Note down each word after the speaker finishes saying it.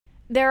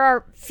There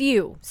are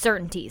few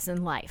certainties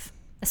in life,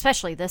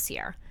 especially this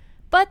year.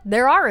 But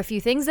there are a few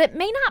things that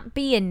may not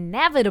be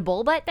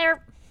inevitable, but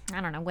they're,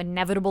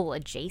 inevitable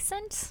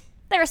adjacent?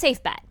 They're a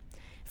safe bet.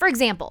 For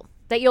example,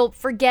 that you'll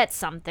forget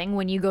something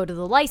when you go to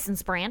the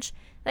license branch,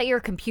 that your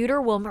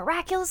computer will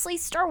miraculously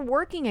start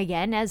working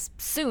again as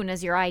soon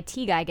as your IT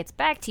guy gets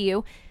back to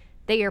you,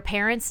 that your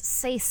parents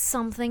say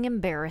something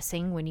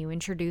embarrassing when you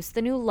introduce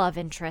the new love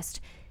interest,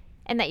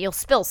 and that you'll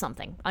spill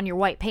something on your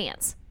white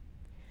pants.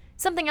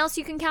 Something else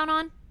you can count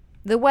on?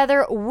 The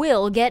weather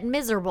will get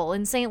miserable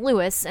in St.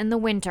 Louis in the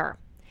winter.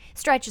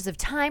 Stretches of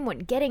time when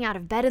getting out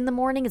of bed in the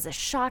morning is a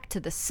shock to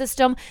the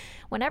system,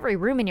 when every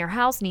room in your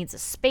house needs a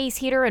space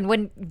heater, and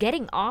when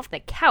getting off the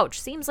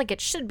couch seems like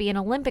it should be an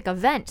Olympic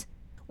event.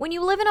 When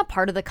you live in a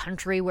part of the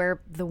country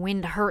where the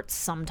wind hurts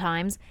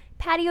sometimes,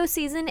 patio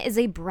season is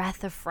a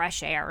breath of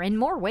fresh air in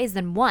more ways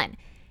than one.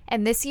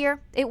 And this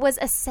year, it was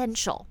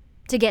essential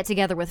to get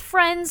together with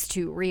friends,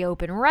 to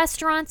reopen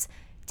restaurants,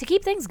 to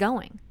keep things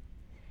going.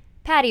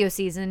 Patio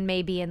season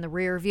may be in the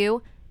rear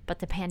view, but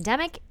the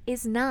pandemic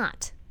is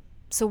not.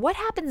 So what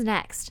happens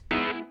next?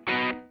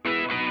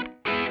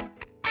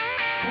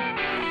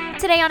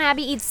 Today on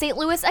Abby Eats St.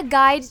 Louis, a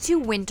guide to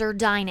winter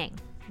dining.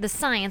 The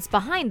science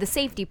behind the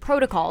safety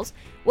protocols,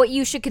 what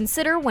you should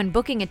consider when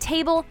booking a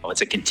table.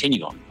 It's a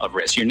continuum of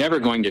risk. You're never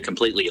going to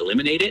completely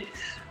eliminate it,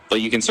 but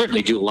you can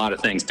certainly do a lot of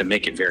things to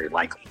make it very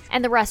likely.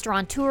 And the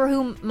restaurateur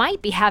who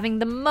might be having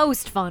the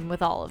most fun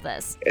with all of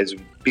this. As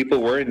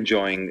people were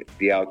enjoying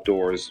the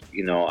outdoors,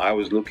 I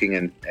was looking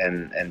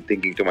and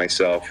thinking to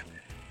myself,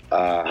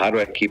 how do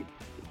I keep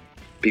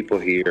people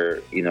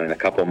here, in a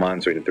couple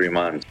months or in 3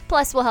 months?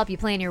 Plus, we'll help you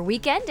plan your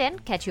weekend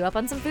and catch you up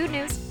on some food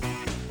news.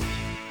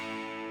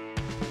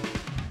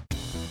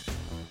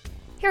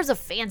 Here's a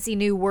fancy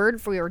new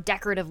word for your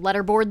decorative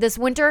letterboard this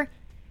winter.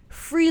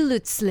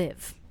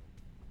 Friluftsliv.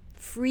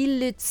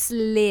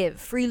 Friluftsliv.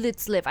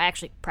 I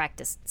actually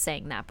practiced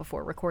saying that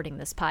before recording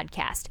this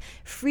podcast.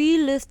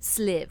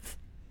 Friluftsliv.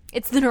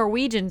 It's the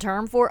Norwegian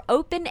term for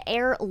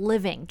open-air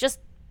living, just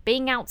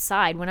being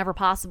outside whenever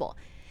possible.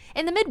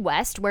 In the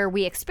Midwest, where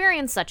we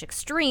experience such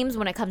extremes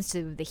when it comes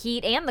to the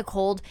heat and the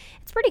cold,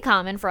 it's pretty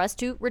common for us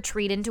to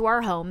retreat into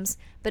our homes,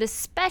 but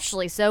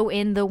especially so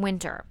in the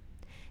winter.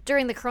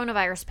 During the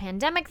coronavirus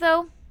pandemic,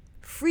 though,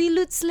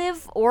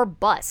 friluftsliv or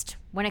bust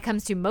when it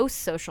comes to most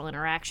social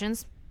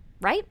interactions,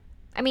 right?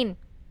 I mean,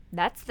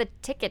 that's the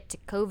ticket to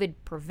COVID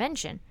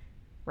prevention,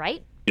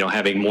 right?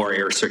 Having more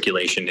air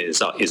circulation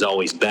is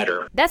always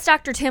better. That's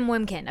Dr. Tim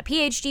Wimkin, a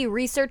PhD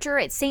researcher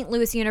at St.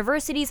 Louis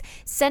University's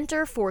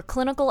Center for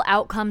Clinical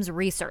Outcomes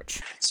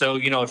Research. So,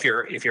 if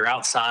you're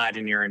outside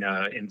and you're in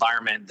an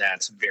environment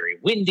that's very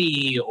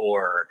windy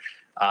or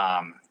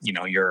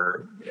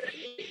you're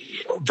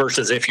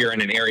versus if you're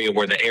in an area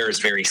where the air is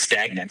very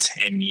stagnant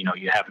and,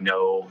 you have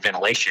no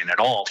ventilation at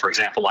all. For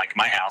example, like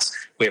my house,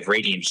 we have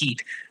radiant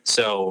heat.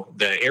 So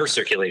the air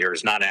circulator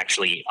is not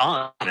actually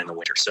on in the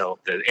winter. So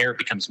the air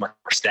becomes much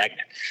more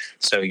stagnant.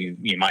 So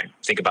you might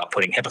think about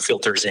putting HEPA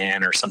filters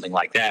in or something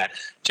like that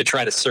to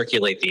try to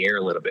circulate the air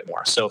a little bit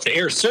more. So if the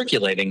air is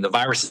circulating, the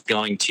virus is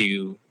going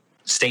to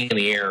stay in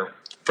the air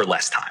for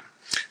less time,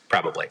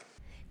 probably.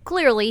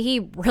 Clearly,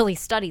 he really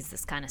studies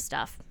this kind of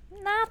stuff.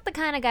 Not the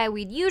kind of guy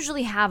we'd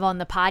usually have on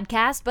the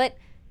podcast, but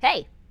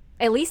hey,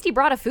 at least he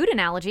brought a food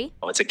analogy.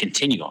 It's a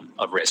continuum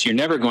of risk. You're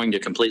never going to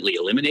completely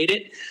eliminate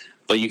it,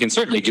 but you can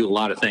certainly do a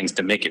lot of things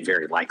to make it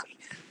very likely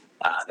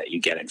that you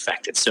get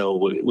infected. So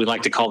we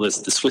like to call this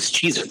the Swiss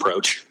cheese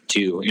approach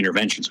to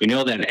interventions. We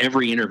know that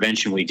every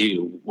intervention we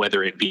do,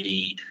 whether it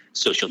be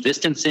social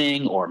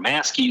distancing or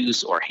mask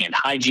use or hand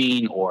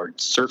hygiene or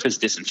surface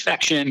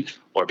disinfection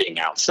or being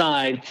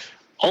outside,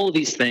 all of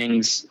these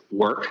things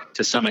work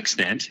to some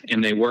extent,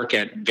 and they work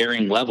at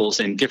varying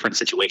levels in different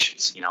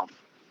situations,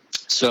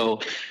 So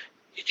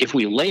if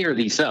we layer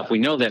these up, we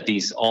know that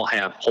these all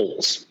have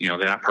holes. They're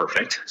not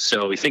perfect.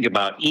 So we think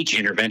about each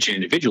intervention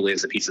individually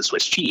as a piece of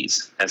Swiss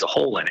cheese, has a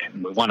hole in it.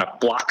 And we want to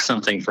block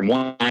something from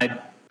one side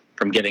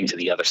from getting to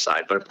the other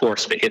side. But of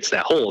course, if it hits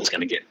that hole, it's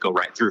going to go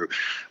right through.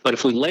 But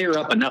if we layer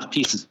up enough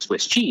pieces of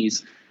Swiss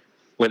cheese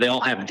where they all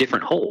have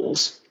different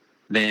holes,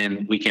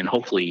 then we can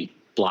hopefully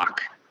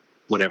block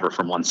whatever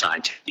from one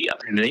side to the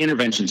other. And the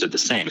interventions are the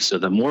same. So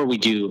the more we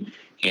do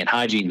hand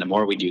hygiene, the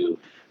more we do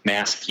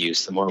mask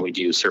use, the more we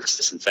do surface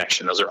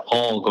disinfection, those are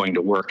all going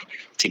to work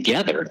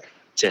together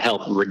to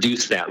help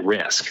reduce that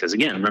risk. Because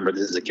again, remember,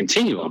 this is a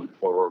continuum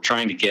where we're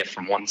trying to get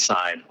from one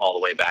side all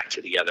the way back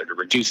to the other to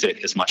reduce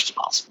it as much as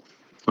possible.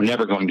 We're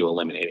never going to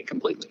eliminate it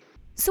completely.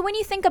 So when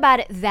you think about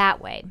it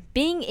that way,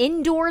 being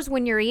indoors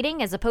when you're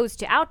eating as opposed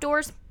to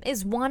outdoors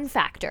is one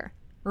factor.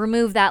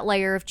 Remove that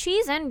layer of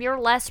cheese and you're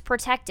less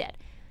protected.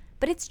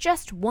 But it's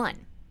just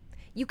one.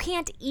 You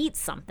can't eat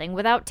something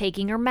without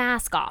taking your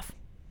mask off.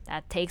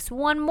 That takes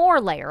one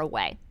more layer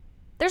away.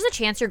 There's a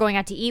chance you're going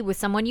out to eat with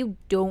someone you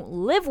don't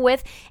live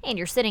with and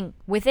you're sitting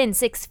within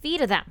 6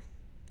 feet of them.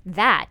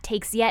 That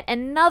takes yet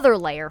another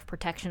layer of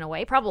protection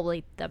away,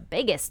 probably the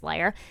biggest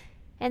layer.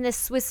 And this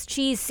Swiss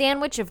cheese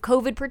sandwich of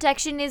COVID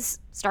protection is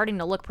starting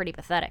to look pretty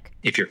pathetic.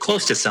 If you're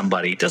close to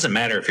somebody, it doesn't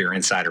matter if you're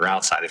inside or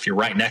outside. If you're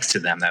right next to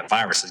them, that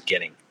virus is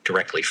getting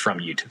directly from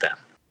you to them.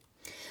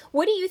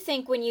 What do you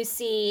think when you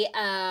see,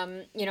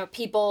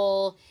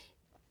 people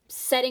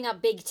setting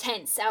up big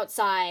tents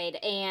outside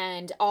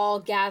and all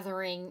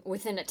gathering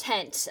within a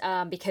tent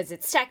because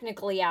it's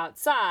technically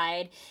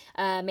outside,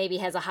 maybe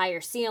has a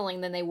higher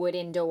ceiling than they would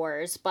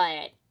indoors,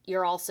 but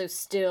you're also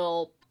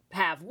still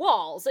have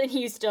walls and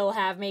you still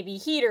have maybe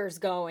heaters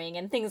going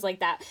and things like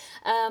that.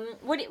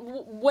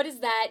 What does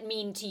that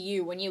mean to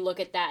you when you look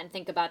at that and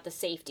think about the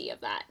safety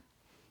of that?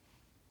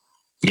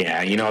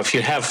 Yeah, if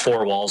you have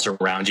four walls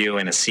around you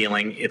and a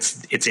ceiling,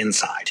 it's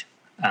inside.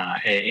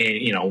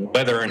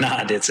 Whether or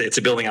not it's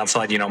a building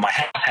outside, my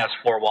house has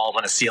four walls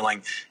and a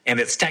ceiling, and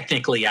it's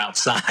technically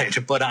outside,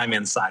 but I'm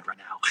inside right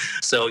now.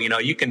 So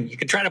you can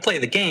try to play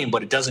the game,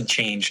 but it doesn't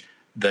change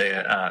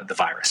the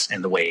virus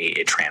and the way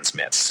it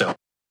transmits. So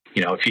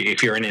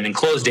if you're in an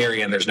enclosed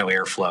area and there's no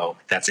airflow,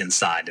 that's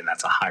inside, and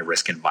that's a high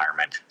risk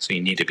environment. So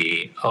you need to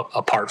be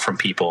apart from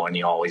people, and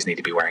you always need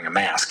to be wearing a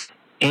mask.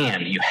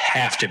 And you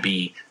have to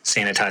be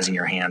sanitizing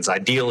your hands,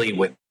 ideally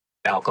with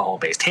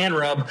alcohol-based hand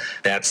rub.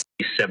 That's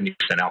 70%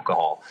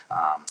 alcohol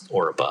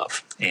or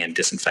above, and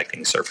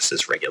disinfecting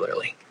surfaces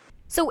regularly.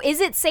 So is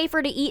it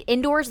safer to eat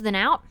indoors than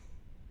out?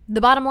 The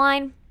bottom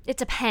line, it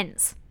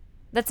depends.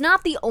 That's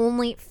not the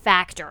only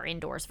factor,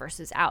 indoors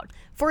versus out.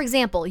 For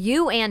example,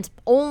 you and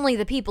only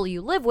the people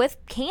you live with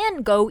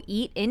can go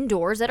eat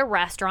indoors at a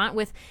restaurant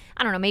with,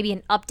 maybe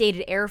an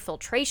updated air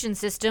filtration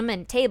system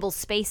and tables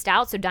spaced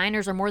out so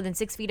diners are more than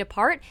 6 feet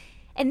apart.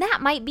 And that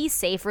might be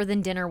safer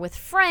than dinner with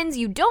friends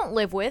you don't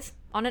live with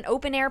on an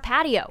open-air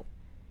patio.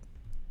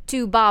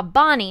 To Bob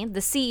Bonney,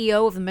 the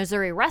CEO of the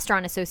Missouri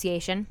Restaurant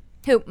Association,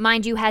 who,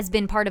 mind you, has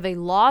been part of a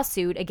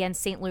lawsuit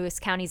against St. Louis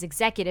County's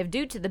executive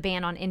due to the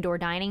ban on indoor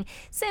dining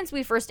since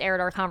we first aired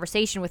our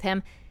conversation with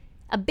him,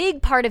 a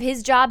big part of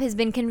his job has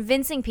been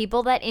convincing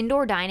people that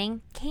indoor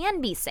dining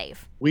can be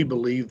safe. We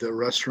believe that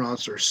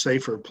restaurants are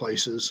safer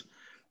places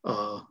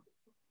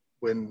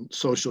when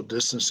social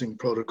distancing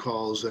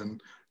protocols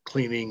and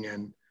cleaning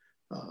and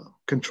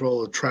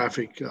control of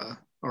traffic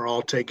are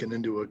all taken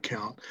into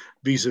account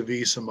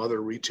vis-a-vis some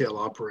other retail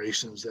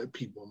operations that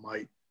people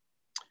might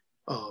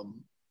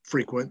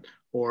frequent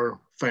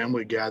or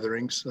family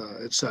gatherings,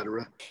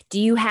 etc. Do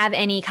you have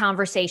any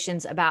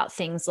conversations about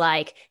things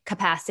like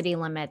capacity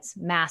limits,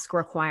 mask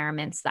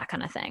requirements, that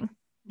kind of thing?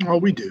 Oh,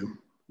 we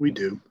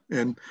do.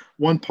 And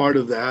one part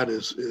of that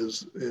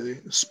is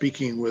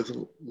speaking with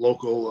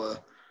local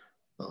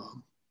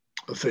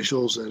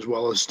officials as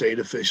well as state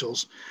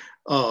officials.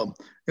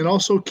 And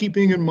also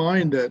keeping in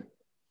mind that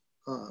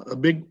a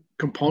big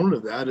component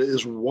of that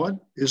is what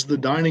is the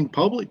dining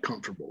public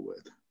comfortable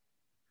with?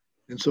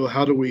 And so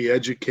how do we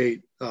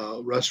educate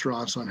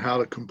restaurants on how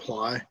to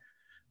comply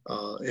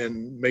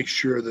and make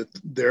sure that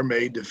they're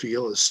made to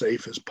feel as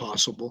safe as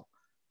possible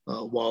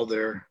while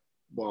they're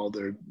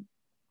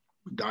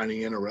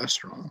dining in a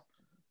restaurant?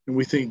 And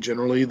we think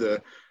generally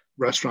the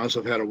restaurants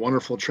have had a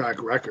wonderful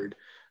track record.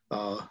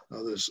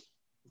 This,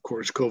 of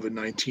course,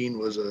 COVID-19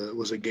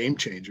 was a game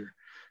changer,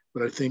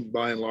 but I think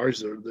by and large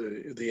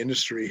the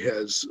industry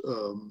has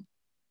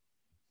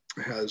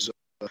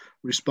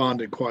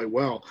responded quite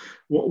well.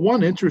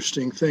 One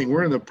interesting thing,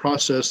 we're in the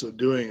process of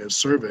doing a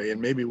survey, and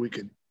maybe we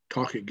could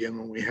talk again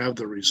when we have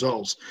the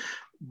results,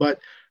 but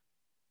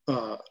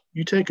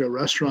you take a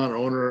restaurant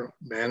owner,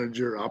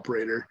 manager,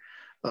 operator,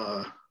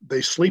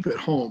 they sleep at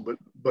home,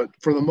 but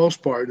for the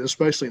most part,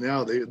 especially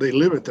now, they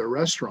live at their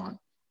restaurant.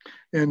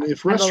 And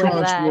if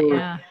restaurants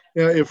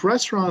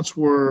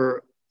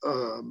were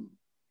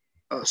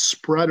a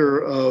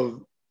spreader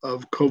of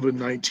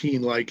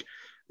COVID-19 like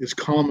is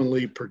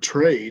commonly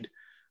portrayed,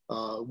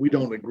 we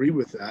don't agree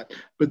with that.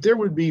 But there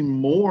would be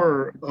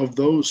more of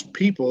those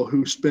people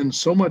who spend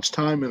so much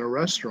time in a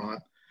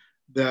restaurant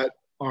that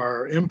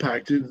are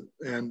impacted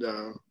and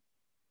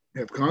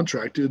have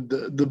contracted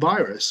the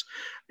virus.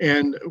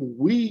 And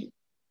we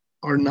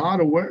are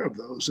not aware of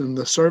those. And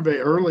the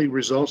early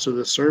results of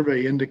the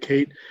survey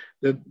indicate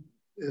that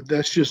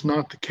that's just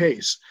not the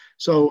case.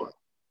 So,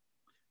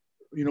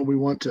 we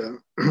want to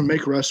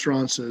make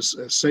restaurants as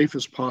safe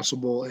as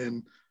possible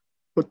and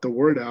put the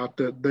word out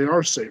that they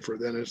are safer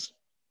than is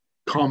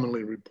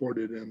commonly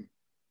reported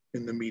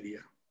in the media.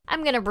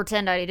 I'm going to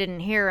pretend I didn't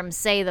hear him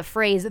say the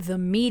phrase "the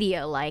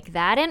media" like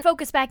that and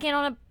focus back in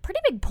on a pretty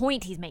big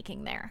point he's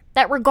making there.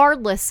 That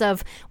regardless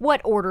of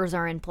what orders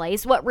are in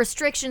place, what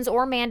restrictions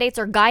or mandates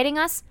are guiding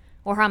us,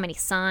 or how many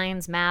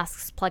signs,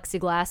 masks,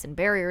 plexiglass, and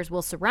barriers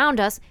will surround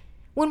us,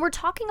 when we're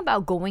talking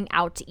about going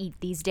out to eat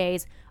these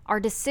days, our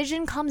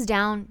decision comes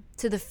down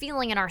to the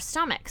feeling in our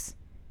stomachs.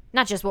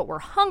 Not just what we're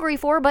hungry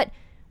for, but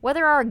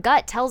whether our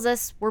gut tells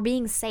us we're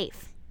being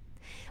safe.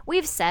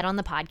 We've said on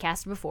the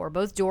podcast before,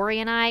 both Dory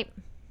and I,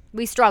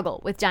 we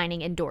struggle with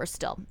dining indoors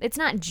still. It's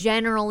not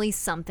generally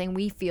something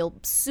we feel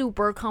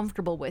super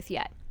comfortable with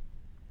yet.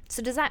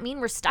 So does that mean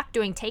we're stuck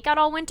doing takeout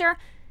all winter?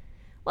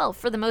 Well,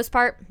 for the most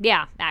part,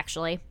 yeah,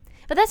 actually.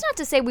 But that's not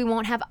to say we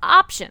won't have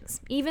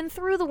options, even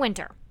through the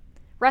winter.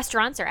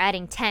 Restaurants are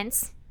adding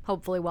tents,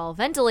 hopefully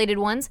well-ventilated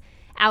ones,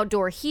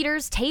 outdoor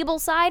heaters,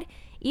 tableside,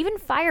 even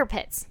fire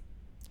pits.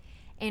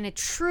 In a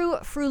true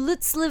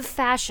Frulitzliv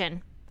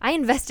fashion, I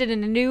invested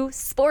in a new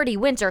sporty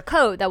winter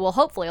coat that will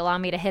hopefully allow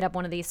me to hit up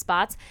one of these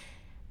spots.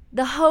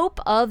 The hope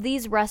of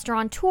these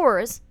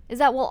restaurateurs is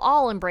that we'll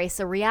all embrace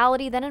a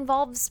reality that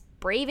involves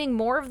braving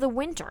more of the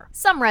winter.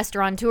 Some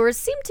restaurateurs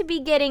seem to be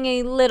getting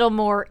a little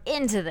more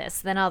into this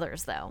than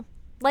others, though.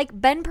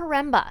 Like Ben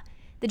Paremba,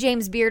 the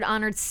James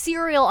Beard-honored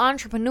serial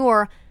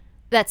entrepreneur.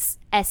 That's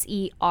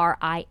Serial,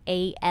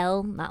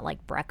 not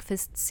like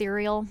breakfast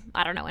cereal.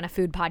 I don't know, in a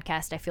food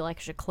podcast I feel like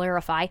I should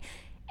clarify.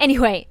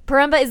 Anyway,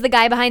 Paremba is the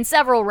guy behind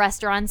several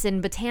restaurants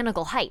in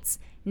Botanical Heights.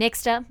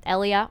 Nixta,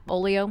 Elia,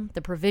 Olio,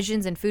 the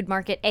provisions and food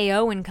market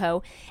AO &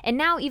 Co., and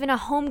now even a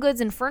home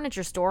goods and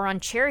furniture store on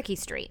Cherokee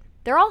Street.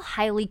 They're all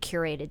highly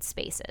curated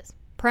spaces.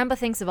 Paremba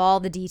thinks of all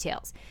the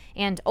details,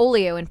 and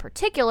Olio in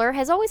particular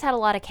has always had a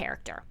lot of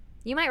character.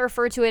 You might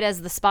refer to it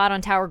as the spot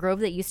on Tower Grove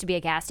that used to be a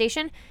gas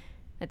station.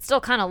 It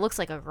still kind of looks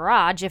like a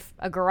garage, if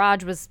a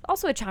garage was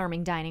also a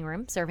charming dining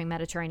room serving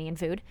Mediterranean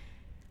food.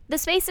 The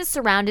space is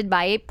surrounded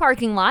by a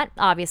parking lot,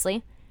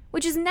 obviously,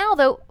 which is now,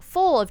 though,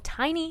 full of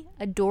tiny,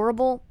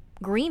 adorable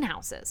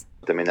greenhouses.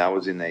 I mean, I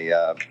was in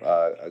a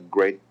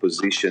great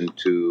position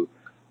to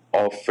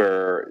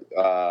offer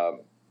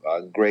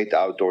great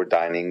outdoor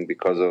dining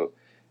because of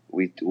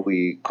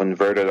we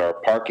converted our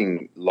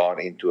parking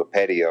lot into a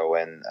patio,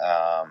 and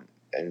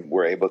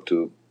we're able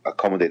to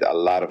accommodate a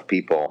lot of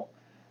people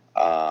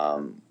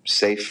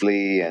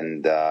safely,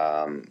 and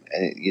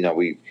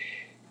we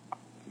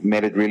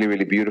made it really,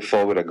 really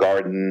beautiful with a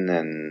garden,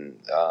 and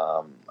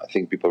I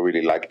think people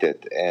really liked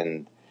it,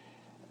 and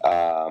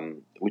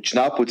which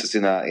now puts us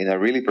in a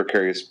really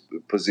precarious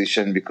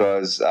position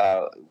because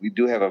we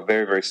do have a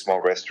very, very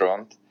small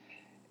restaurant,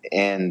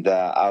 and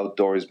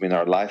outdoor has been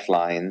our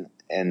lifeline,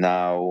 and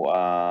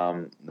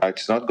now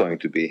it's not going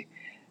to be,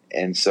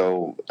 and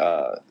so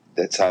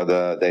that's how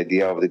the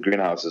idea of the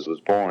greenhouses was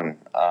born.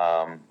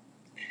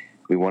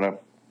 We want to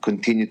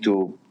continue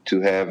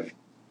to have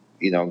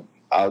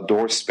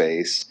outdoor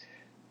space,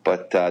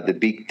 but the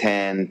big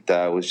tent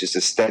was just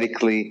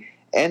aesthetically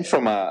and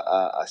from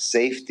a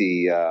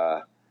safety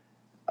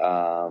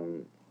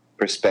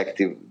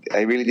perspective,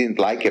 I really didn't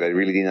like it. I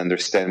really didn't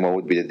understand what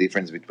would be the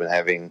difference between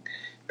having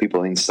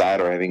people inside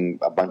or having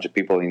a bunch of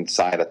people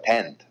inside a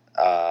tent.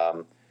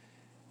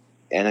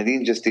 And I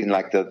didn't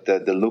like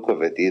the look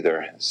of it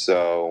either.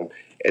 So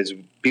as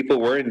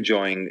people were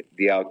enjoying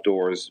the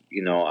outdoors,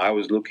 I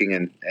was looking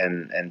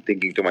and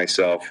thinking to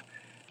myself,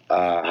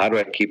 how do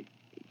I keep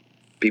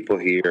people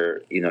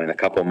here, in a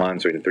couple of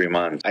months or in 3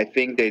 months? I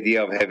think the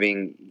idea of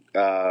having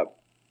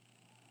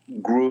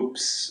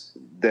groups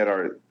that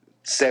are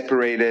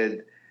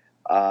separated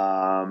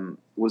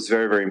was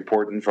very, very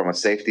important from a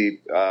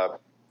safety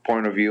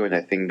point of view, and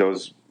I think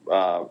those,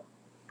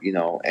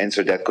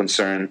 answered that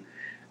concern.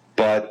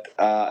 But,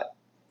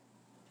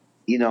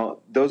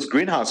 those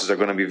greenhouses are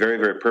going to be very,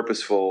 very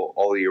purposeful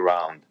all year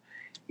round.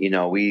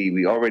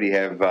 We already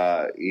have,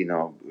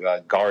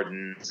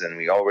 gardens, and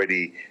we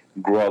already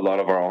grow a lot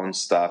of our own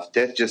stuff.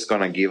 That's just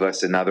going to give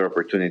us another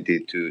opportunity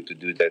to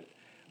do that,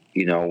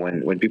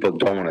 when people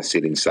don't want to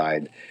sit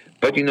inside.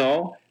 But,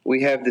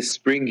 we have the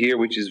spring here,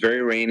 which is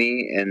very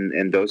rainy,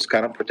 and those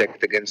kind of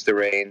protect against the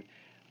rain.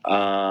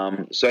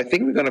 So I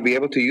think we're going to be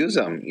able to use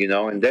them,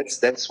 and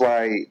that's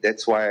why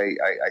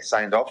I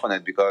signed off on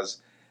it,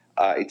 because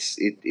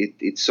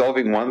it's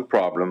solving one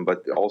problem,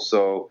 but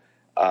also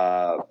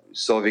but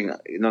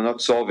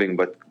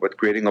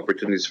creating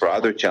opportunities for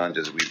other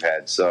challenges we've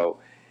had. So,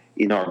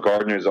 our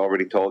gardeners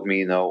already told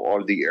me,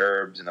 all the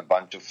herbs and a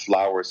bunch of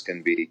flowers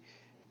can be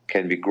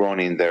grown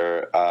in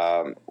there,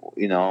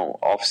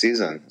 off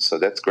season. So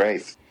that's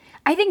great.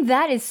 I think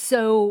that is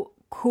so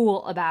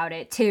cool about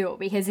it too,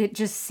 because it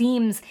just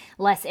seems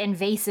less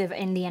invasive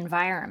in the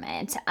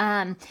environment.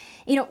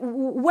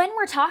 When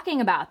we're talking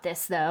about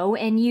this though,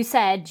 and you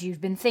said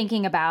you've been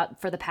thinking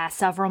about for the past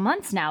several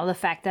months now, the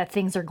fact that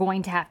things are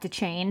going to have to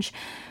change,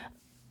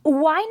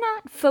 why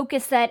not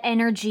focus that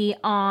energy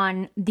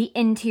on the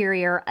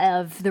interior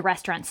of the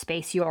restaurant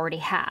space you already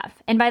have?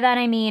 And by that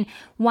I mean,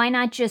 why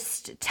not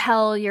just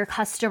tell your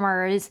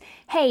customers,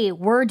 hey,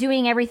 we're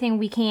doing everything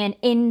we can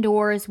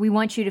indoors. We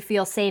want you to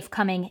feel safe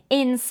coming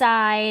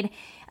inside,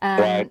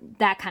 right.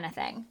 That kind of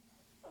thing.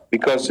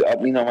 Because,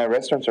 my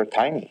restaurants are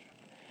tiny.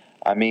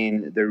 I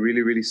mean, they're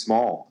really, really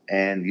small.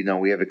 And,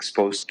 we have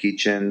exposed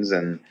kitchens,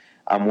 and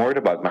I'm worried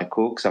about my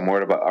cooks. I'm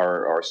worried about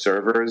our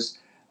servers.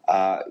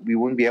 We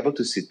wouldn't be able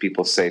to sit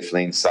people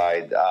safely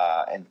inside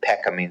and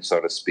pack them in, so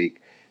to speak.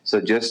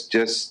 So just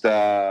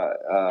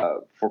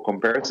for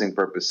comparison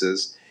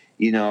purposes,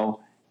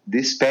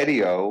 this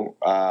patio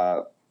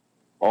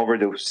over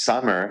the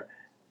summer,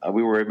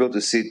 we were able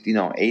to sit,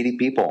 80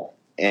 people.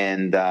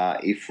 And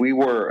if we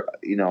were,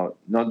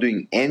 not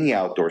doing any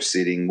outdoor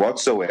seating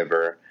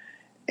whatsoever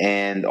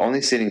and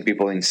only sitting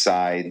people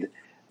inside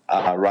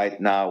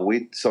right now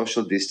with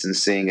social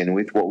distancing and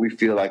with what we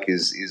feel like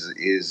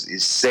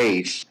is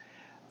safe,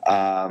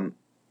 We're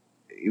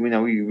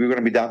going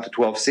to be down to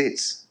 12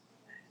 seats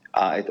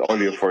at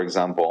Olio, for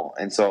example.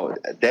 And so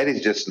that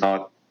is just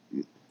not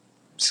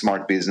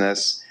smart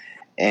business.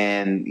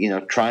 And,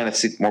 trying to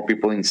sit more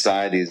people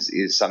inside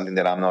is something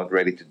that I'm not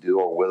ready to do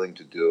or willing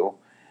to do.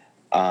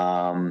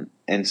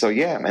 And so,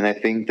 and I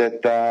think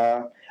that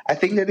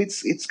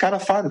it's kind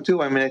of fun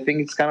too. I mean, I think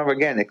it's kind of,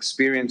 again,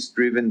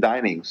 experience-driven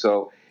dining.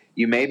 So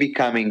you may be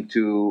coming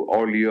to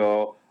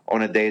Olio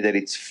on a day that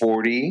it's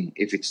 40,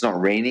 if it's not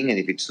raining and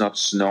if it's not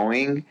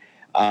snowing,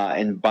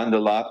 and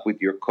bundle up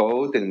with your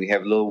coat. And we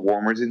have little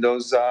warmers in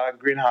those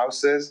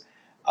greenhouses.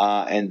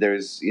 And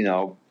there's,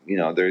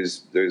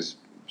 there's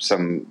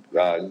some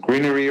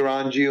greenery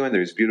around you, and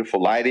there's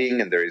beautiful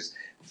lighting, and there's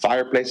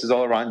fireplaces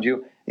all around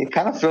you. It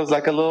kind of feels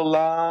like a little,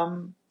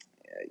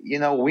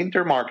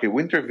 winter market,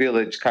 winter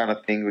village kind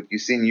of thing that you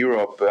see in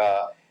Europe.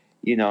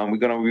 And we're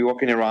going to be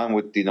walking around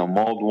with,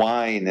 mulled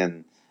wine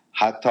and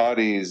hot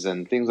toddies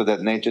and things of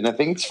that nature. And I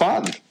think it's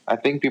fun. I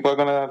think people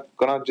are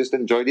gonna just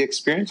enjoy the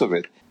experience of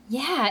it.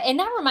 Yeah, and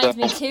that reminds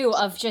me too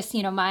of just,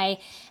 my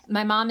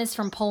mom is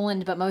from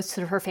Poland, but most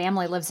of her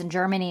family lives in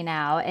Germany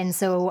now. And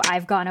so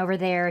I've gone over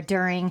there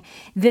during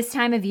this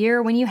time of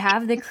year when you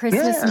have the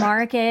Christmas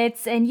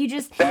markets, and you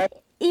just,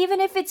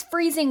 even if it's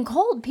freezing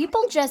cold,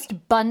 people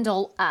just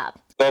bundle up.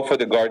 Go for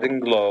the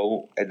Garden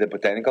Glow at the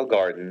Botanical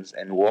Gardens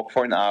and walk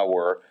for an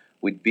hour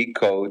with big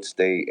coats.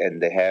 They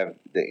have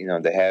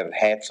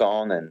hats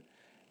on and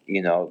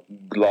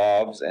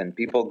gloves, and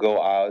people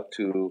go out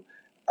to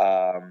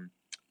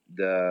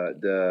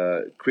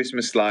the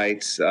Christmas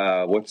lights.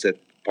 What's that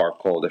park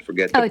called? I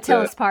forget.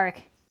 Tillis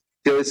Park.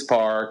 Tillis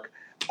Park,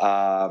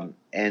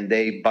 and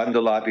they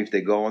bundle up if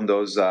they go on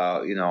those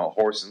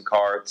horse and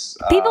carts.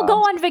 People go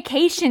on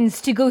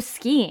vacations to go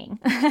skiing.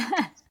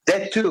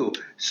 That too.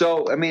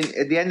 So I mean,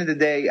 at the end of the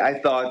day, I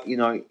thought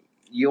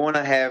you want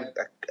to have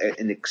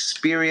an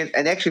experience,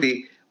 and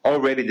actually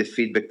already the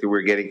feedback that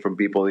we're getting from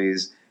people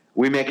is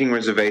we're making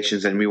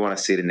reservations and we want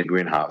to sit in the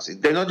greenhouse.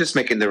 They're not just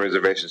making the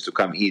reservations to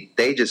come eat;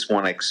 they just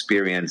want to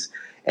experience,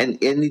 and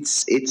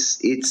it's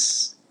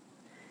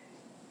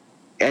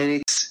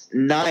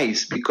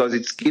nice because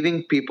it's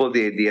giving people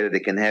the idea that they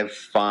can have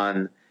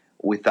fun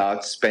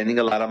without spending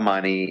a lot of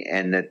money,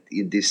 and that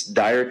in this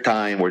dire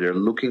time where they're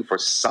looking for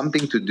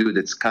something to do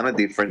that's kind of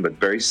different but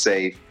very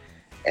safe,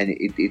 and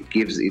it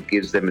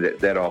gives them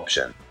that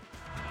option.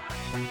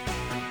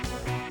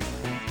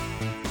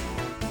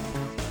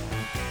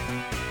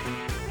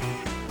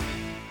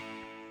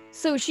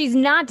 So she's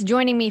not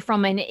joining me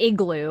from an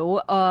igloo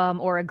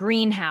or a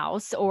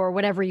greenhouse or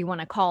whatever you want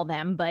to call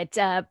them. But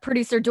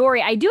producer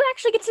Dory, I do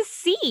actually get to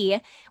see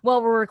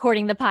while we're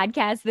recording the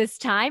podcast this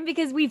time,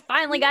 because we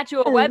finally got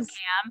you a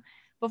webcam.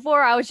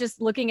 Before, I was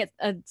just looking at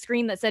a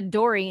screen that said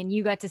Dory, and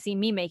you got to see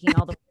me making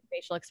all the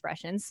facial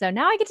expressions. So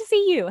now I get to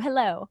see you.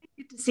 Hello.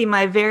 You get to see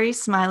my very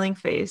smiling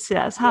face.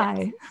 Yes.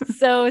 Hi. Yes.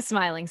 So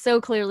smiling, so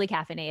clearly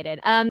caffeinated.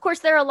 Of course,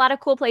 there are a lot of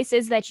cool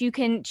places that you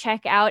can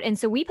check out. And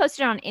so we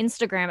posted on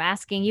Instagram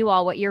asking you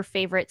all what your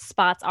favorite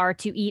spots are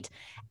to eat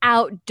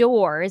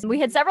outdoors. We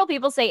had several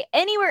people say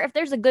anywhere if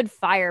there's a good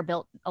fire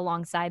built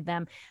alongside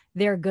them,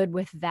 they're good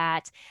with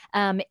that.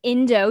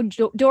 Indo,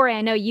 Dory,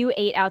 I know you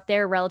ate out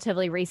there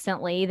relatively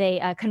recently.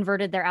 They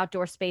converted their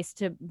outdoor space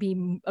to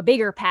be a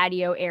bigger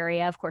patio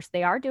area. Of course,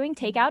 they are doing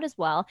takeout as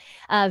well.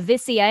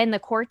 Vicia and the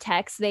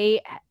Cortex,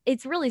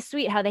 it's really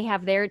sweet how they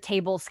have their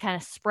tables kind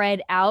of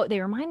spread out. They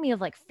remind me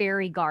of like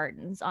fairy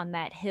gardens on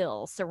that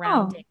hill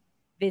surrounding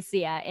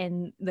Vicia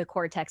in the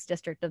Cortex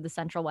district of the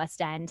Central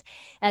West End.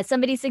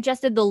 Somebody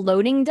suggested the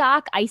loading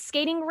dock ice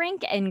skating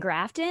rink in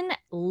Grafton.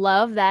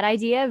 Love that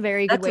idea.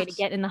 Very good way to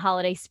get in the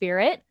holiday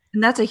spirit.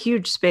 And that's a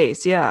huge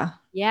space. Yeah.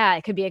 Yeah,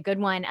 it could be a good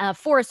one.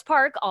 Forest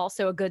Park,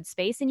 also a good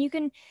space. And you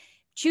can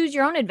choose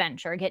your own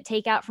adventure, get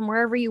takeout from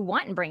wherever you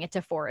want and bring it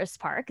to Forest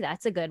Park.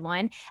 That's a good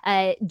one.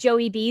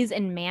 Joey B's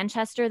in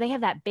Manchester. They have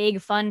that big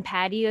fun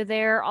patio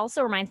there.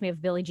 Also reminds me of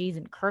Billy G's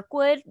in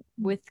Kirkwood,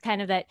 with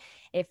kind of that,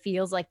 it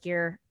feels like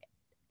you're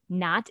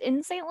not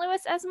in St.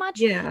 Louis as much.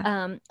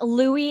 Yeah.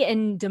 Louis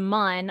and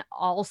Demon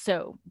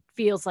also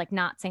feels like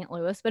not St.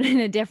 Louis, but in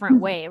a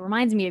different way. It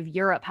reminds me of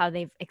Europe, how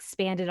they've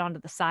expanded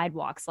onto the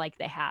sidewalks like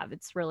they have.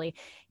 It's really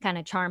kind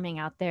of charming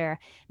out there.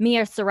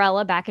 Mia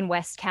Sorella back in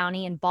West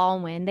County in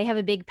Baldwin, they have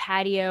a big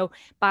patio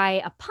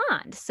by a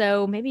pond.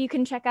 So maybe you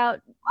can check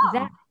out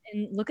that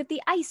and look at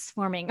the ice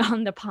forming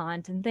on the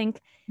pond and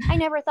think, I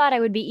never thought I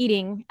would be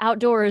eating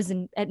outdoors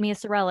at Mia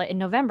Sorella in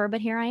November,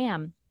 but here I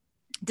am.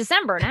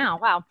 December now.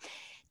 Wow.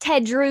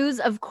 Ted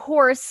Drew's, of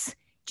course,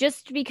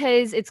 just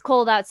because it's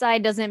cold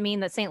outside doesn't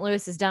mean that St.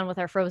 Louis is done with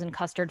our frozen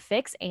custard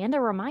fix. And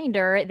a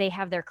reminder, they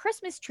have their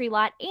Christmas tree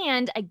lot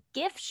and a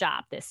gift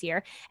shop this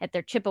year at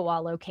their Chippewa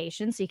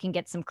location. So you can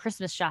get some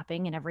Christmas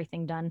shopping and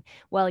everything done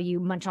while you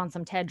munch on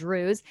some Ted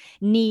Drew's.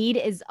 Need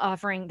is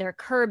offering their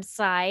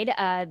curbside.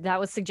 That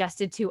was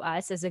suggested to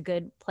us as a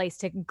good place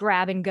to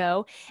grab and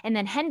go. And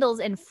then Hendel's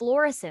and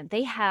Florissant,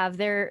 they have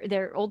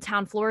their Old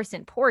Town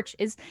Florissant porch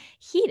is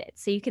heated.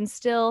 So you can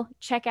still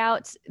check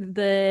out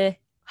the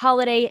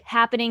holiday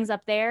happenings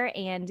up there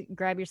and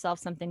grab yourself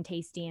something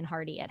tasty and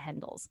hearty at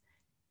Hendel's.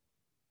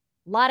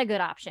 A lot of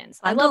good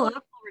options. I love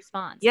the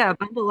response. Yeah,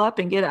 bundle up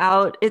and get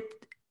out.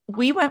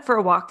 We went for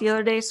a walk the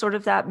other day, sort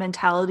of that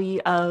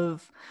mentality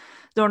of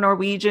the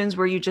Norwegians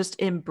where you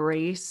just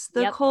embrace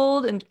the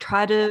cold and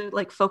try to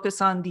like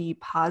focus on the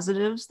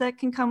positives that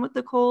can come with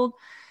the cold.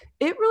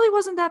 It really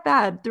wasn't that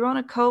bad. Threw on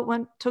a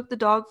coat, took the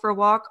dog for a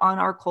walk on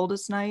our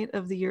coldest night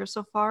of the year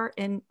so far.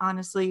 And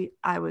honestly,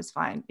 I was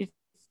fine.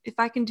 If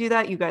I can do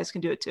that, you guys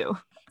can do it too.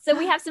 So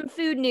we have some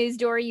food news,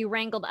 Dory, you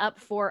wrangled up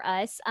for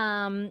us.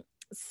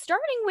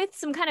 Starting with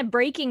some kind of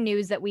breaking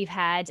news that we've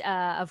had.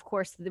 Of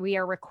course, we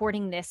are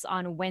recording this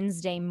on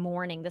Wednesday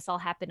morning. This all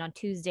happened on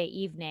Tuesday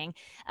evening.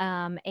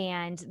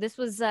 And this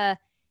was kind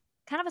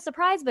of a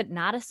surprise, but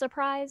not a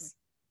surprise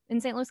in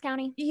St. Louis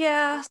County.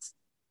 Yes.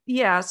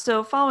 Yeah.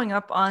 So following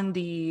up on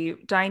the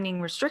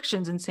dining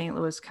restrictions in St.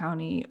 Louis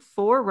County,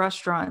 4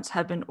 restaurants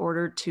have been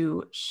ordered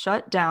to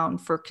shut down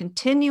for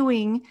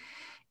continuing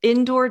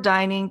indoor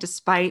dining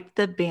despite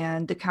the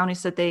ban. The county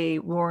said they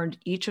warned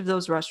each of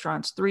those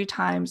restaurants 3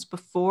 times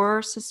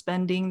before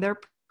suspending their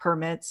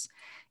permits.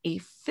 A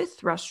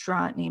 5th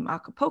restaurant named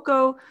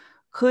Acapulco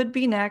could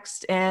be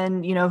next.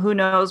 And, who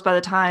knows, by the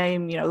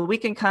time, the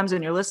weekend comes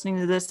and you're listening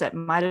to this, that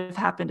might have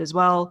happened as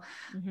well.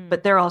 Mm-hmm.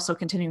 But they're also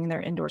continuing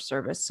their indoor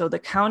service. So the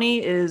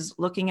county is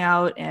looking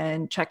out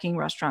and checking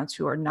restaurants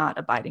who are not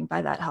abiding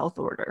by that health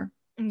order.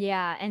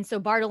 Yeah. And so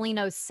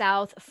Bartolino's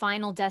South,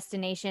 Final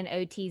Destination,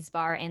 OT's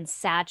Bar, and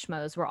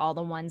Satchmo's were all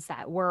the ones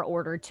that were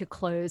ordered to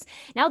close.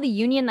 Now the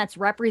union that's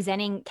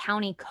representing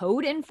county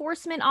code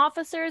enforcement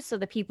officers, so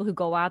the people who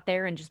go out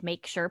there and just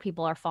make sure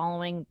people are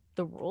following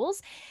the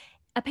rules,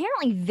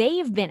 apparently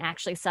they've been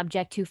actually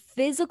subject to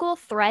physical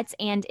threats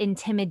and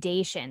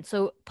intimidation.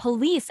 So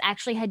police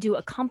actually had to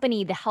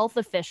accompany the health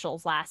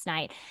officials last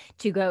night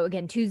to go,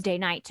 again, Tuesday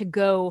night, to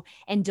go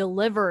and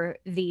deliver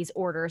these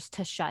orders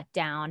to shut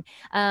down.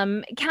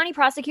 County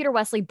Prosecutor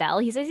Wesley Bell,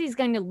 he says he's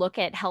going to look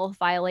at health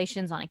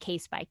violations on a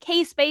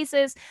case-by-case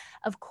basis.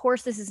 Of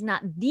course, this is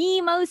not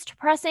the most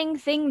pressing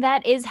thing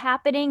that is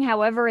happening.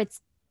 However,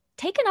 it's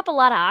taken up a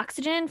lot of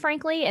oxygen,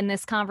 frankly, in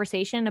this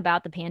conversation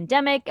about the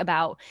pandemic,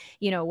 about,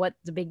 what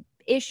the big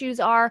issues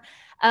are.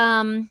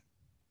 And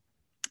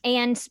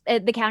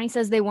the county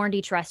says they warned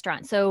each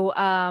restaurant. So,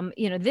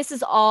 this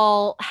is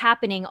all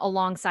happening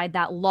alongside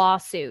that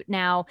lawsuit.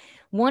 Now,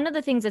 one of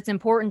the things that's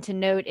important to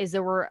note is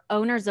there were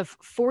owners of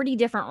 40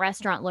 different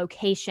restaurant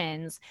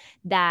locations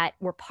that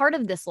were part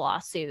of this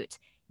lawsuit.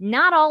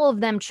 Not all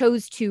of them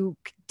chose to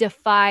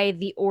defy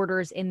the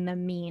orders in the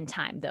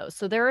meantime, though.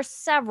 So there are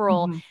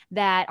several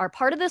that are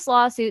part of this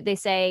lawsuit. They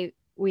say,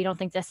 we don't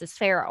think this is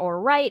fair or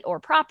right or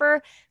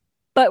proper,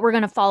 but we're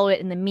going to follow it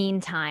in the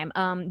meantime.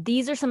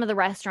 These are some of the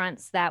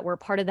restaurants that were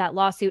part of that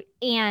lawsuit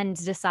and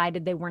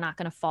decided they were not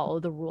going to follow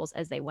the rules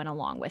as they went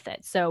along with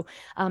it. So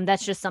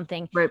that's just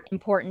something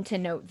important to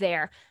note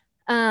there.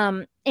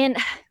 And kind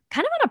of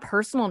on a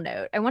personal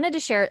note, I wanted to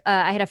share,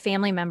 I had a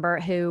family member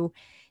who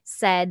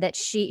said that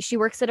she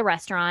works at a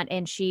restaurant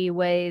and she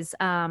was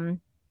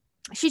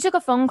she took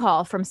a phone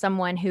call from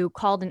someone who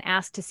called and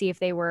asked to see if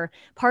they were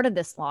part of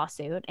this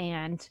lawsuit,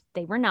 and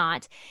they were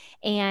not.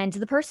 And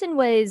the person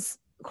was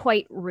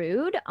quite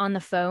rude on the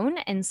phone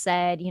and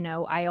said,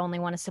 I only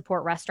want to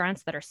support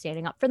restaurants that are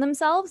standing up for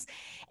themselves.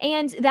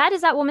 And that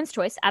is that woman's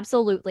choice.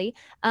 Absolutely.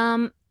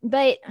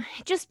 But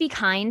just be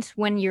kind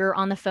when you're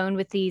on the phone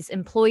with these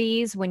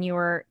employees, when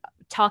you're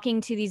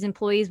talking to these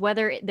employees,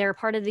 whether they're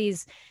part of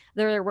these,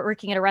 they're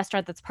working at a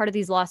restaurant that's part of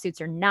these lawsuits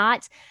or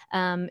not.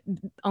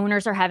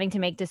 Owners are having to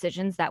make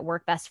decisions that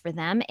work best for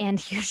them.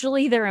 And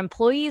usually their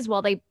employees,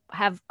 while they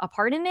have a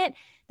part in it,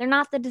 they're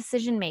not the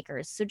decision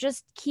makers. So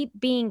just keep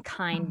being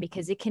kind,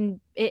 because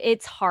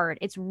it's hard.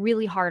 It's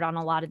really hard on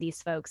a lot of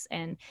these folks,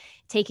 and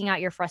taking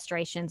out your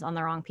frustrations on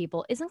the wrong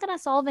people isn't going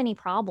to solve any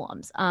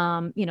problems.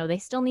 They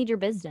still need your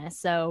business.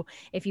 So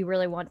if you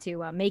really want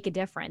to make a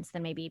difference,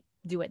 then maybe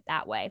do it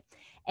that way.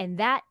 And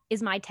that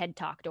is my TED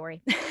Talk,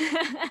 Dory.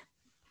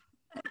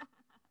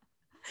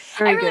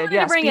 Very I really good. wanted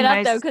Yes, to bring be it up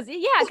nice. though, because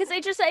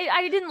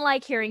I didn't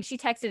like hearing. She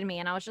texted me,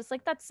 and I was just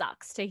like, that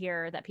sucks to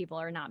hear that people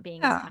are not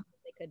being as kind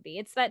as they could be.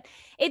 It's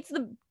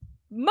the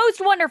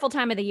most wonderful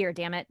time of the year.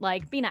 Damn it!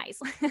 Like, be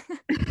nice.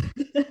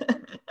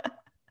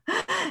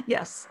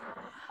 Yes.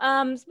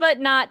 But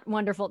not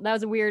wonderful. That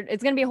was a weird.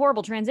 It's going to be a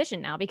horrible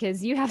transition now,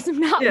 because you have some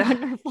not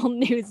wonderful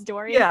news,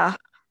 Dory. Yeah.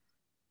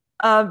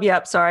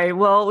 Yep. Sorry.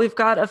 Well, we've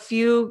got a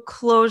few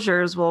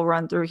closures we'll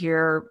run through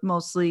here,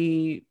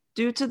 mostly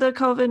due to the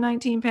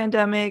COVID-19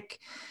 pandemic.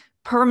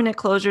 Permanent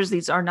closures.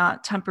 These are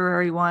not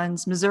temporary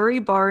ones. Missouri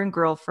Bar and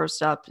Grill,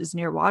 first up, is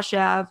near Wash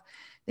Ave.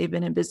 They've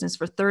been in business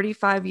for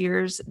 35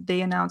 years.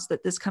 They announced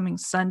that this coming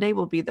Sunday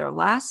will be their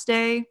last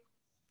day.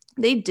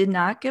 They did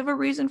not give a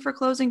reason for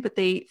closing, but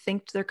they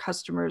thanked their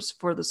customers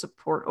for the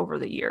support over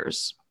the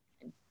years.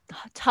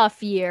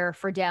 Tough year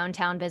for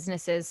downtown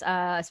businesses,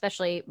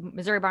 especially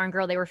Missouri Bar and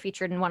Grill. They were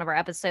featured in one of our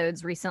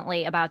episodes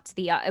recently about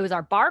it was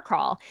our bar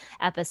crawl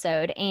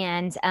episode.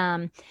 And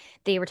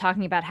they were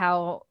talking about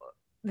how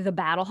the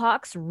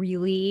Battlehawks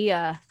really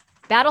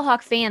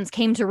Battlehawk fans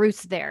came to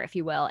roost there, if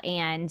you will,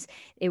 and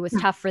it was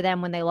tough for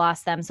them when they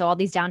lost them. So all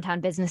these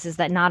downtown businesses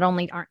that not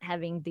only aren't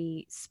having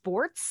the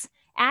sports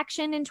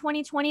action in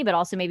 2020, but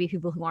also maybe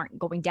people who aren't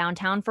going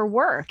downtown for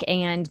work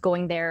and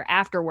going there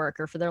after work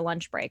or for their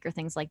lunch break or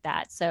things like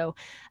that. So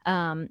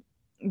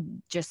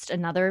just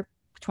another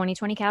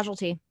 2020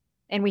 casualty.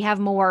 And we have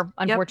more,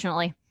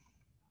 unfortunately.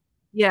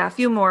 Yeah, a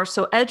few more.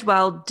 So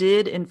Edgewell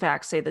did, in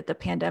fact, say that the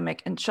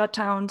pandemic and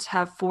shutdowns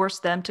have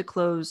forced them to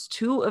close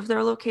 2 of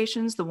their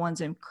locations, the ones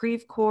in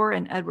Creve Coeur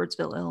and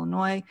Edwardsville,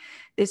 Illinois.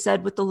 They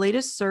said with the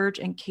latest surge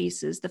in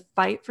cases, the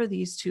fight for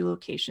these 2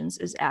 locations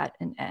is at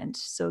an end.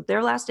 So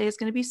their last day is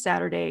going to be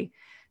Saturday.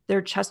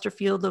 Their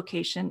Chesterfield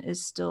location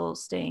is still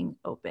staying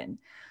open.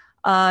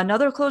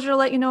 Another closure to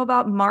let you know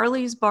about,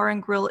 Marley's Bar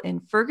and Grill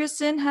in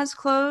Ferguson has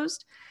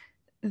closed.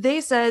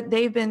 They said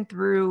they've been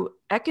through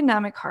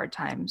economic hard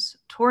times,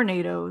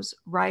 tornadoes,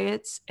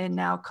 riots, and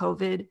now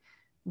COVID.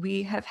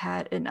 We have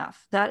had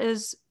enough. That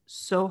is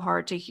so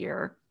hard to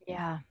hear.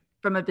 Yeah.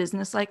 From a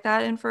business like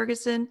that in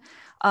Ferguson.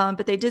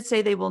 But they did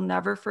say they will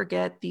never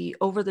forget the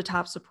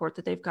over-the-top support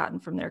that they've gotten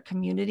from their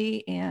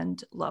community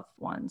and loved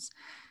ones.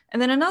 And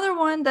then another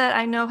one that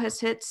I know has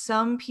hit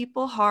some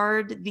people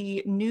hard,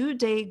 the New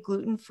Day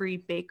Gluten-Free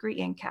Bakery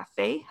and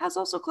Cafe has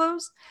also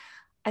closed.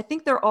 I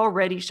think they're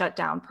already shut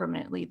down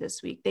permanently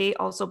this week. They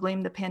also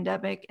blamed the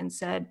pandemic and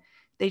said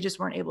they just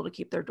weren't able to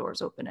keep their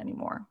doors open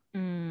anymore.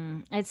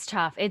 It's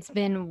tough. It's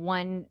been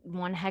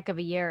one heck of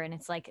a year. And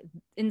it's like,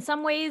 in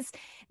some ways,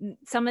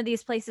 some of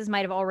these places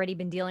might have already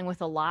been dealing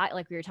with a lot,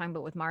 like we were talking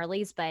about with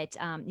Marley's. But,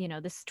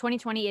 this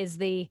 2020 is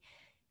the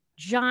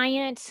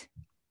giant,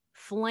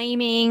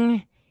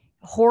 flaming,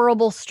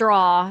 horrible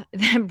straw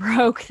that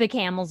broke the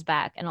camel's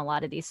back in a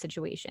lot of these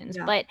situations.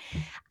 Yeah. But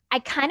I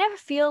kind of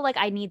feel like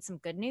I need some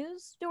good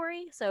news,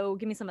 Dory. So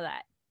give me some of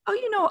that.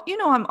 Oh,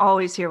 I'm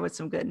always here with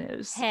some good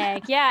news.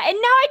 Heck yeah. And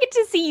now I get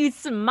to see you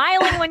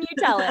smiling when you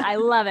tell it. I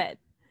love it.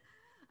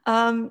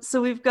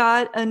 So we've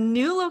got a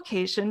new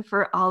location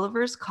for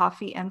Oliver's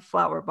Coffee and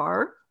Flower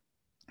Bar.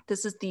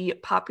 This is the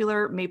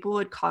popular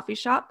Maplewood coffee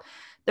shop.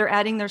 They're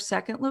adding their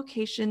second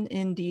location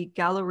in the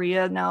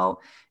Galleria. Now,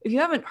 if you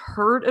haven't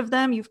heard of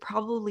them, you've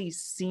probably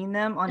seen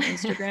them on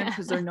Instagram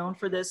because they're known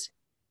for this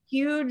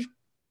huge,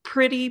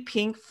 pretty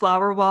pink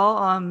flower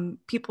wall.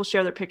 People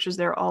share their pictures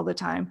there all the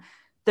time.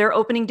 Their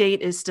opening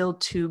date is still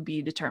to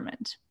be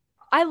determined.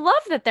 I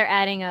love that they're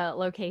adding a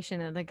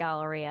location in the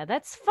Galleria.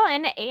 That's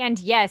fun. And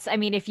yes, I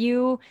mean, did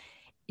you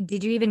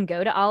even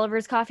go to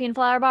Oliver's Coffee and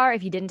Flower Bar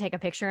if you didn't take a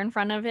picture in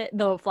front of it,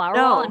 the flower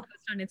wall, and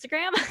post on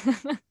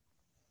Instagram?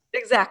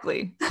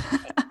 Exactly.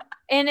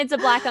 And it's a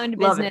Black-owned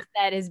business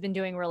that has been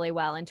doing really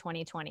well in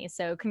 2020.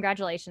 So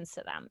congratulations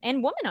to them.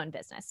 And woman-owned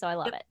business. So I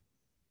love it.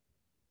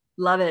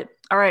 Love it.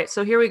 All right.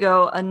 So here we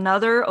go.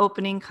 Another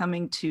opening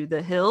coming to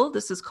the Hill.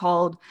 This is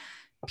called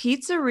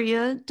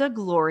Pizzeria da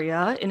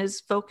Gloria and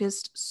is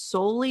focused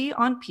solely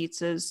on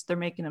pizzas. They're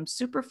making them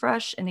super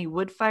fresh in a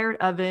wood-fired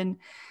oven.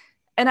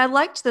 And I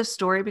liked this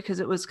story because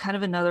it was kind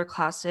of another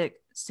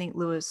classic St.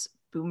 Louis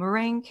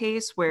boomerang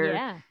case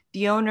where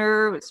the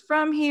owner was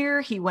from here.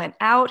 He went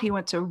out. He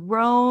went to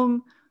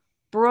Rome,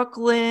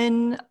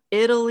 Brooklyn,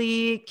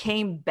 Italy,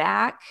 came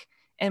back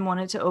and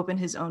wanted to open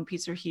his own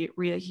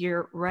pizzeria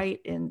here right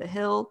in the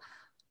Hill.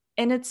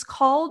 And it's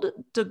called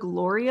Da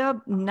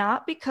Gloria,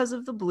 not because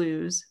of the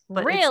blues.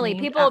 But really?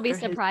 People will be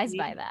surprised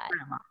by that.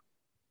 Grandma.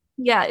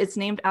 Yeah, it's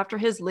named after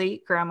his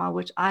late grandma,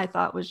 which I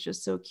thought was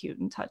just so cute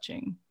and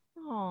touching.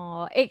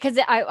 Oh, because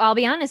I'll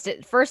be honest,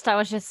 at first I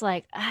was just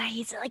like,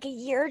 he's like a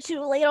year or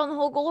two late on the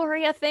whole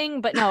Gloria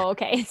thing. But no,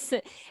 okay,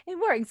 it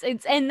works.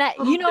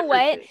 You know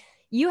what?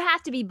 You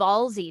have to be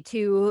ballsy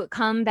to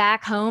come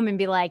back home and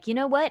be like, you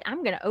know what?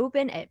 I'm going to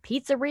open a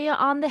pizzeria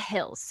on the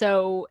Hill.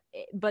 So,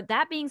 but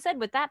that being said,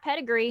 with that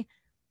pedigree,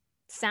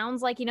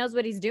 sounds like he knows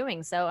what he's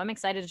doing. So I'm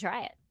excited to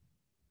try it.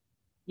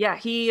 Yeah,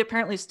 he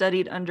apparently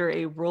studied under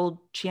a world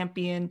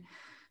champion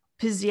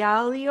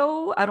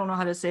Pizziaio. I don't know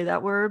how to say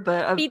that word,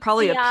 but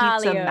probably a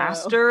pizza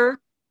master.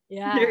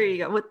 Yeah. There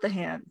you go, with the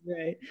hands,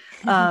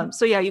 right?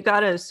 So yeah, you got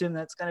to assume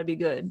that's going to be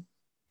good.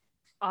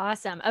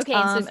 Awesome. Okay,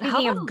 so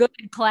speaking of good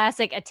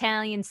classic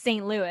Italian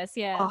St. Louis,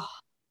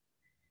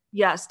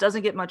 yes,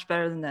 doesn't get much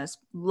better than this.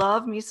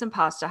 Love me some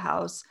Pasta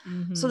House.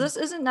 Mm-hmm. So this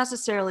isn't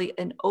necessarily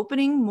an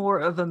opening, more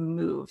of a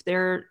move.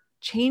 They're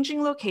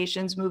changing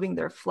locations, moving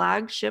their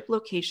flagship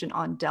location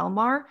on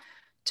Delmar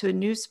to a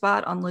new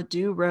spot on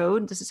Ladue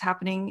Road. This is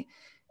happening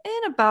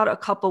in about a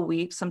couple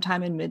weeks,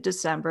 sometime in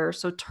mid-December.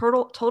 So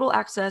Total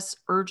Access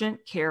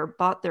Urgent Care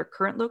bought their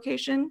current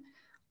location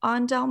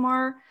on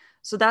Delmar.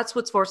 So that's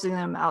what's forcing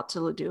them out to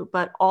Ladue.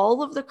 But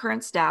all of the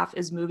current staff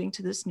is moving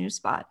to this new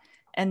spot.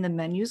 And the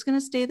menu is going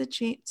to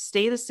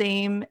stay the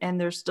same.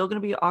 And they're still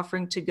going to be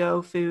offering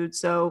to-go food.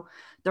 So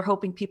they're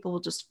hoping people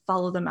will just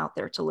follow them out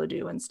there to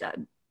Ladue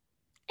instead.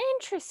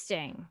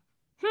 Interesting.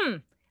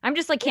 I'm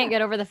just can't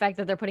get over the fact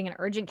that they're putting an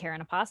urgent care in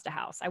a pasta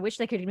house. I wish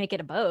they could make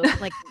it a both,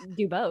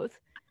 do both.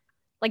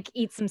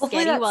 Eat some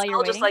spaghetti while you're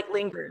waiting. Just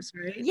lingers,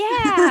 right?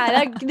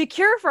 Yeah, the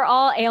cure for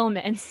all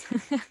ailments.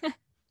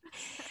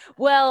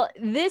 Well,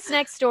 this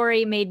next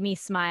story made me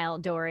smile,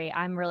 Dory.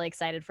 I'm really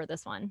excited for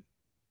this one.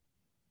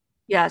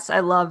 Yes, I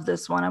love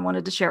this one. I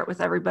wanted to share it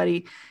with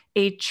everybody.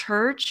 A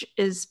church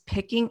is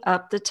picking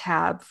up the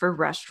tab for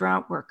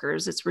restaurant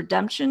workers. It's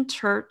Redemption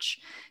Church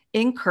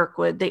in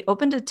Kirkwood. They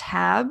opened a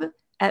tab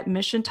at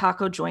Mission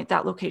Taco Joint,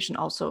 that location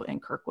also in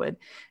Kirkwood.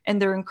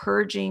 And they're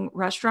encouraging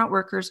restaurant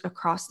workers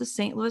across the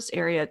St. Louis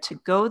area to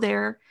go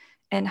there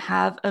and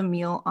have a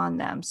meal on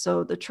them.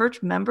 So the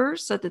church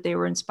members said that they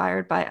were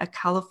inspired by a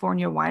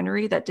California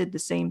winery that did the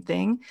same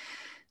thing.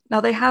 Now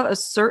they have a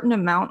certain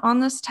amount on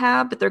this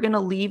tab, but they're going to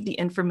leave the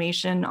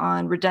information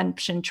on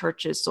Redemption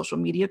Church's social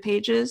media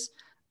pages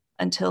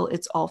until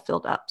it's all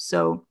filled up.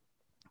 So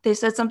they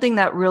said something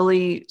that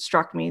really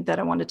struck me that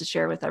I wanted to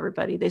share with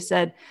everybody. They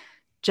said,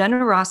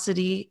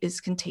 generosity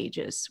is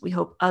contagious. We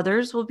hope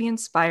others will be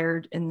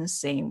inspired in the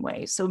same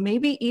way. So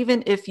maybe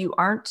even if you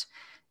aren't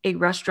a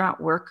restaurant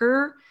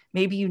worker,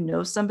 maybe you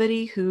know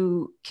somebody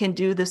who can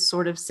do this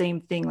sort of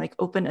same thing, like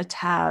open a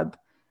tab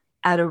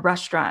at a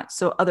restaurant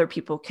so other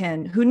people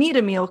who need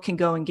a meal can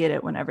go and get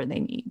it whenever they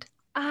need.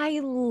 I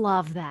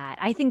love that.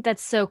 I think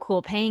that's so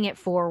cool. Paying it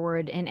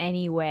forward in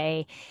any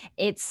way.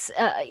 It's,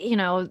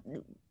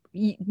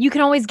 you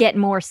can always get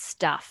more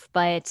stuff,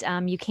 but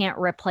you can't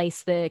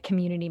replace the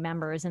community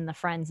members and the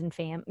friends and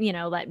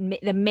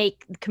that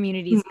make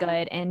communities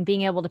good. And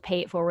being able to pay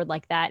it forward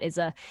like that is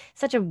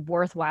such a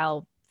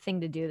worthwhile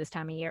thing to do this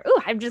time of year. Ooh,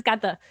 I've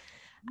got the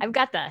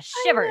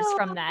shivers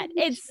from that.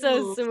 It's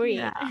so sweet.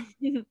 Yeah.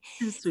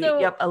 It's sweet. So,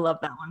 yep, I love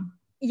that one.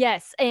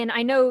 Yes, and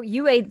I know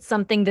you ate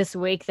something this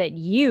week that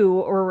you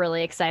were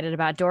really excited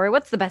about, Dory.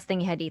 What's the best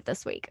thing you had to eat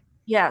this week?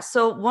 Yeah,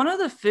 so one of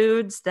the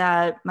foods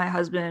that my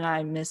husband and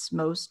I miss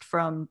most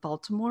from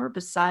Baltimore,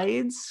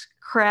 besides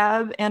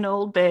crab and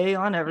Old Bay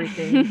on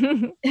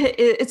everything,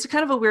 it's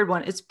kind of a weird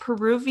one. It's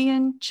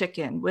Peruvian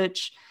chicken,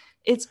 which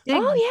it's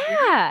big. Oh,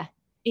 yeah.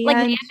 Like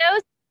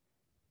Nando's?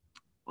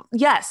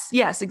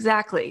 Yes,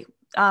 exactly.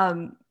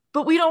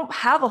 But we don't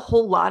have a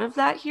whole lot of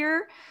that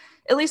here,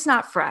 at least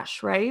not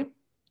fresh, right?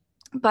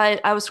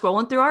 But I was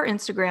scrolling through our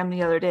Instagram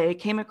the other day,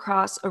 came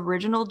across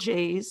Original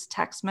J's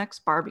Tex-Mex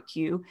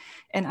Barbecue,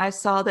 and I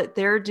saw that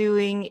they're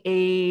doing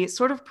a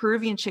sort of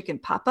Peruvian chicken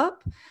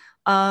pop-up.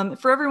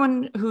 For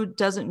everyone who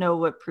doesn't know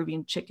what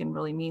Peruvian chicken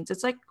really means,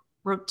 it's like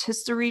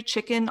rotisserie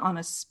chicken on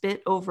a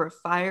spit over a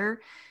fire.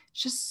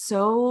 It's just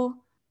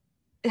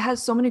it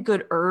has so many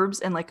good herbs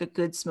and like a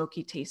good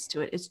smoky taste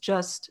to it. It's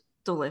just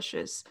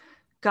delicious.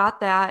 Got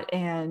that,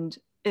 and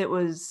it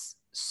was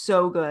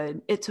so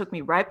good. It took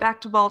me right back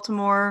to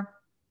Baltimore.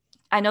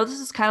 I know this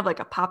is kind of like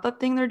a pop-up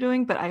thing they're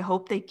doing, but I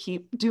hope they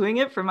keep doing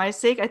it for my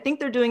sake. I think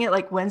they're doing it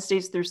like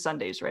Wednesdays through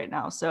Sundays right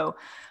now. So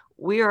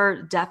we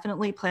are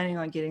definitely planning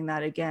on getting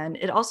that again.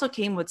 It also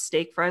came with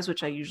steak fries,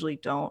 which I usually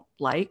don't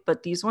like,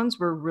 but these ones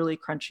were really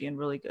crunchy and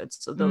really good.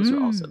 So those were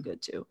also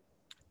good too.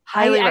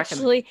 Highly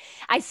recommend.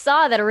 I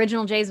saw that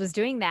Original J's was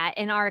doing that,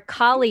 and our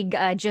colleague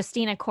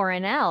Justina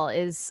Coronel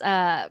is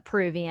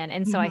Peruvian,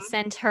 and so I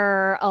sent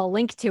her a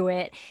link to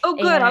it. Oh,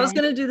 good! I was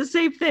going to do the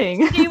same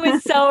thing. She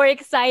was so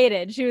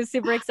excited. She was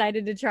super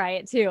excited to try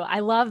it too.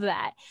 I love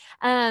that.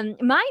 Mine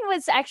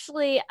was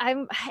actually I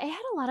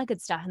had a lot of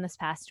good stuff in this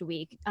past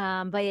week,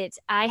 but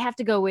I have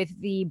to go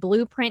with the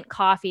Blueprint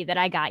coffee that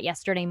I got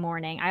yesterday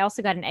morning. I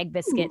also got an egg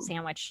biscuit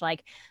sandwich.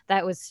 Like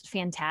that was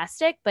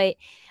fantastic, but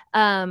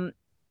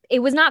it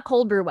was not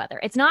cold brew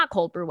weather. It's not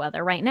cold brew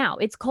weather right now.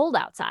 It's cold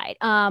outside.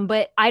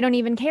 But I don't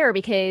even care,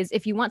 because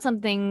if you want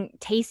something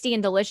tasty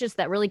and delicious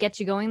that really gets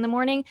you going in the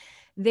morning,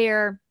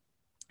 their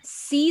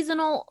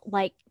seasonal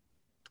like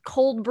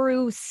cold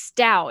brew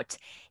stout,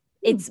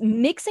 it's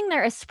mixing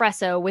their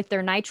espresso with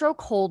their nitro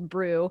cold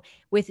brew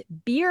with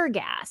beer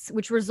gas,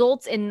 which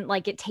results in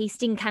like it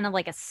tasting kind of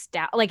like a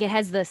stout. Like it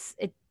has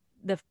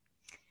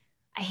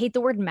I hate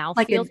the word mouthfeel.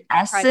 Like an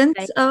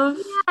essence of?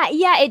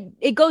 Yeah,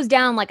 it goes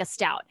down like a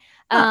stout.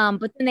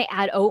 But then they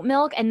add oat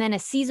milk and then a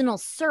seasonal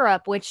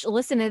syrup, which,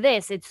 listen to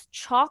this, it's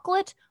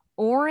chocolate,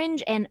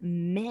 orange, and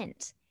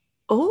mint.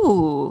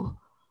 Oh.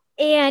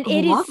 And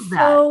it is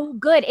so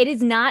good. It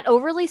is not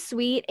overly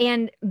sweet,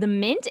 and the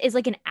mint is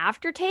like an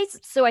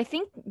aftertaste. So I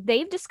think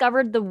they've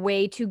discovered the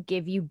way to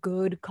give you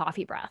good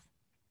coffee breath.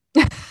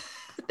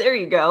 There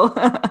you go.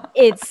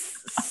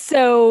 It's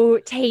so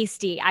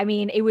tasty. I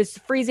mean, it was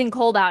freezing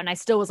cold out, and I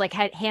still was like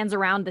had hands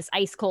around this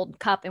ice cold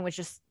cup and was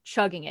just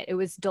chugging it. It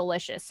was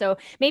delicious. So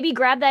maybe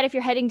grab that if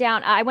you're heading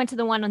down. I went to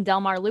the one on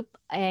Delmar Loop,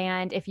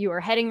 and if you are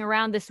heading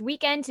around this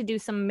weekend to do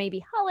some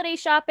maybe holiday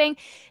shopping,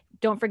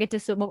 don't forget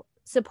to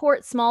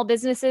support small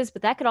businesses,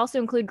 but that could also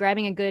include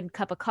grabbing a good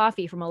cup of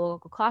coffee from a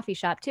local coffee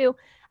shop too.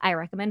 I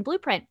recommend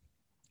Blueprint.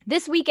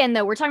 This weekend,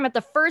 though, we're talking about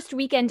the first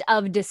weekend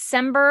of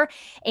December,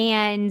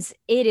 and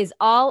it is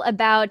all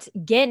about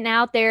getting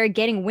out there,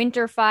 getting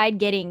winter-fied,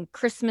 getting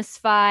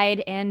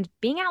Christmas-fied, and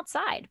being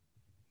outside.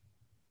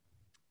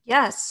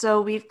 Yes,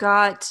 so we've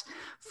got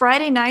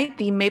Friday night,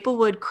 the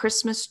Maplewood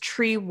Christmas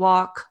Tree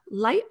Walk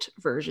light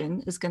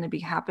version is going to be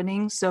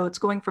happening. So it's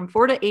going from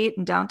 4 to 8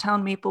 in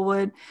downtown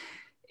Maplewood.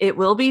 It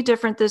will be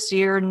different this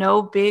year.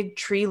 No big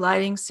tree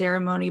lighting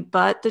ceremony,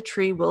 but the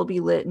tree will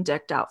be lit and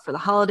decked out for the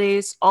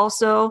holidays.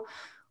 Also,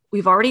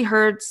 we've already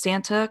heard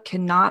Santa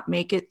cannot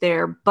make it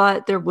there,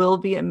 but there will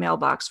be a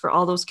mailbox for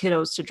all those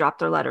kiddos to drop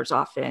their letters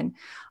off in.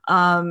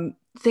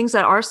 Things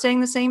that are staying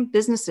the same,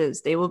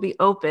 businesses, they will be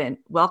open,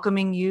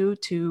 welcoming you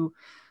to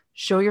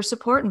show your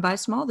support and buy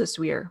small this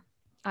year.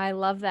 I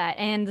love that.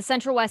 And the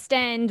Central West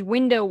End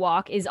Window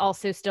Walk is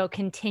also still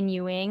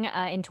continuing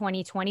in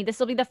 2020. This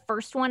will be the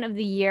first one of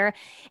the year.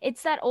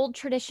 It's that old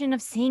tradition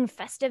of seeing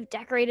festive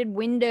decorated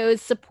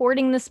windows,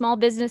 supporting the small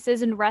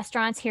businesses and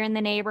restaurants here in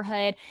the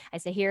neighborhood. I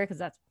say here because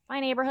that's my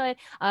neighborhood.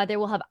 They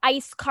will have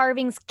ice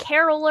carvings,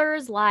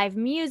 carolers, live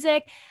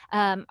music.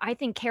 I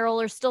think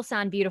carolers still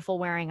sound beautiful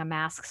wearing a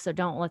mask, so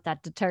don't let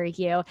that deter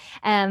you.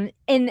 And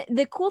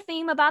the cool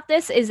theme about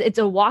this is it's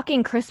a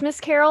walking Christmas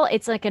carol.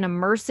 It's like an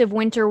immersive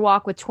winter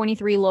walk with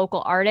 23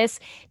 local artists,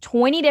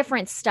 20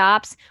 different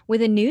stops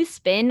with a new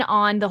spin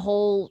on the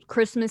whole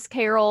Christmas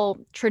carol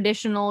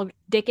traditional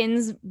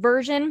Dickens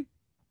version.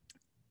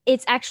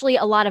 It's actually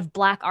a lot of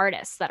Black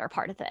artists that are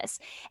part of this.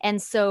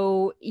 And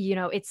so,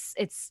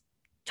 it's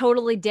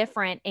totally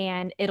different,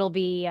 and it'll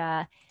be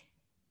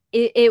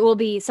it will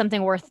be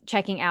something worth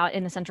checking out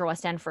in the Central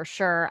West End for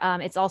sure.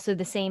 It's also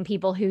the same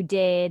people who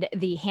did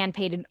the hand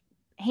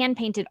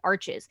painted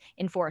arches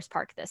in Forest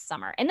Park this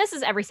summer, and this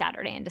is every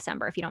Saturday in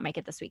December if you don't make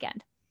it this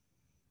weekend.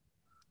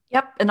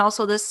 Yep. And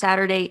also this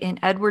Saturday in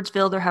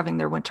Edwardsville, they're having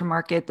their winter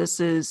market. This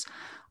is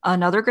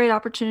another great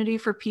opportunity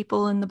for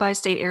people in the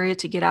bi-state area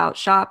to get out,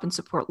 shop, and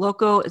support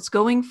local. It's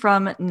going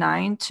from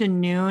 9 to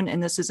noon,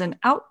 and this is an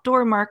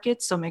outdoor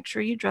market, so make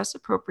sure you dress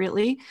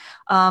appropriately.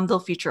 They'll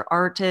feature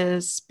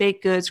artists,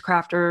 baked goods,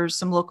 crafters,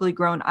 some locally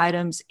grown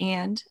items,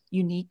 and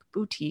unique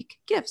boutique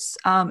gifts.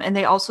 And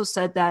they also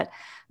said that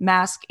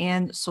mask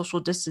and social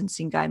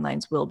distancing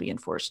guidelines will be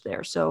enforced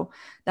there. So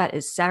that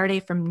is Saturday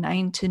from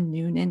 9 to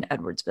noon in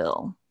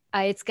Edwardsville.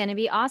 It's going to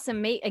be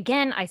awesome.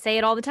 Again, I say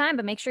it all the time,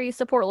 but make sure you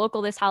support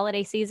local this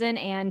holiday season.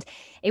 And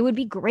it would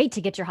be great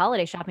to get your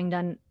holiday shopping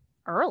done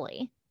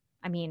early.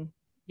 I mean,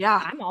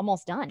 yeah, I'm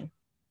almost done.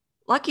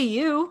 Lucky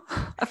you.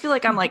 I feel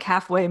like I'm like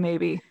halfway,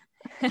 maybe.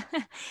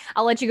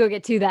 I'll let you go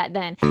get to that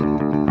then.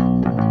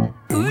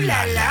 Ooh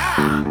la la.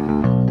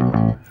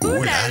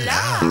 Ooh la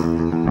la.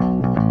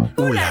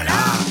 Ooh la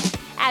la.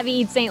 Abby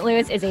Eats St.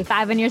 Louis is a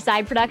 5 on Your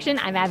Side production.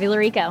 I'm Abby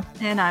Larico.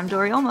 And I'm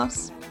Dory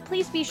Olmos.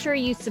 Please be sure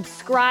you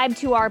subscribe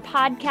to our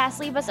podcast.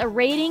 Leave us a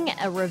rating,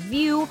 a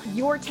review,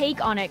 your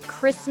take on a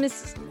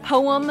Christmas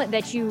poem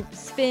that you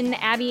spin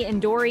Abby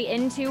and Dory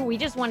into. We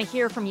just want to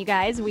hear from you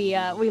guys. We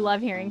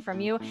love hearing from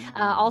you.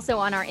 Also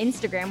on our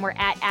Instagram, we're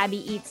at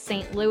Abby Eats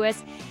St.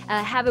 Louis.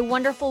 Have a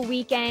wonderful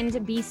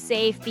weekend. Be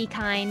safe, be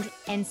kind,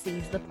 and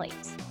seize the plate.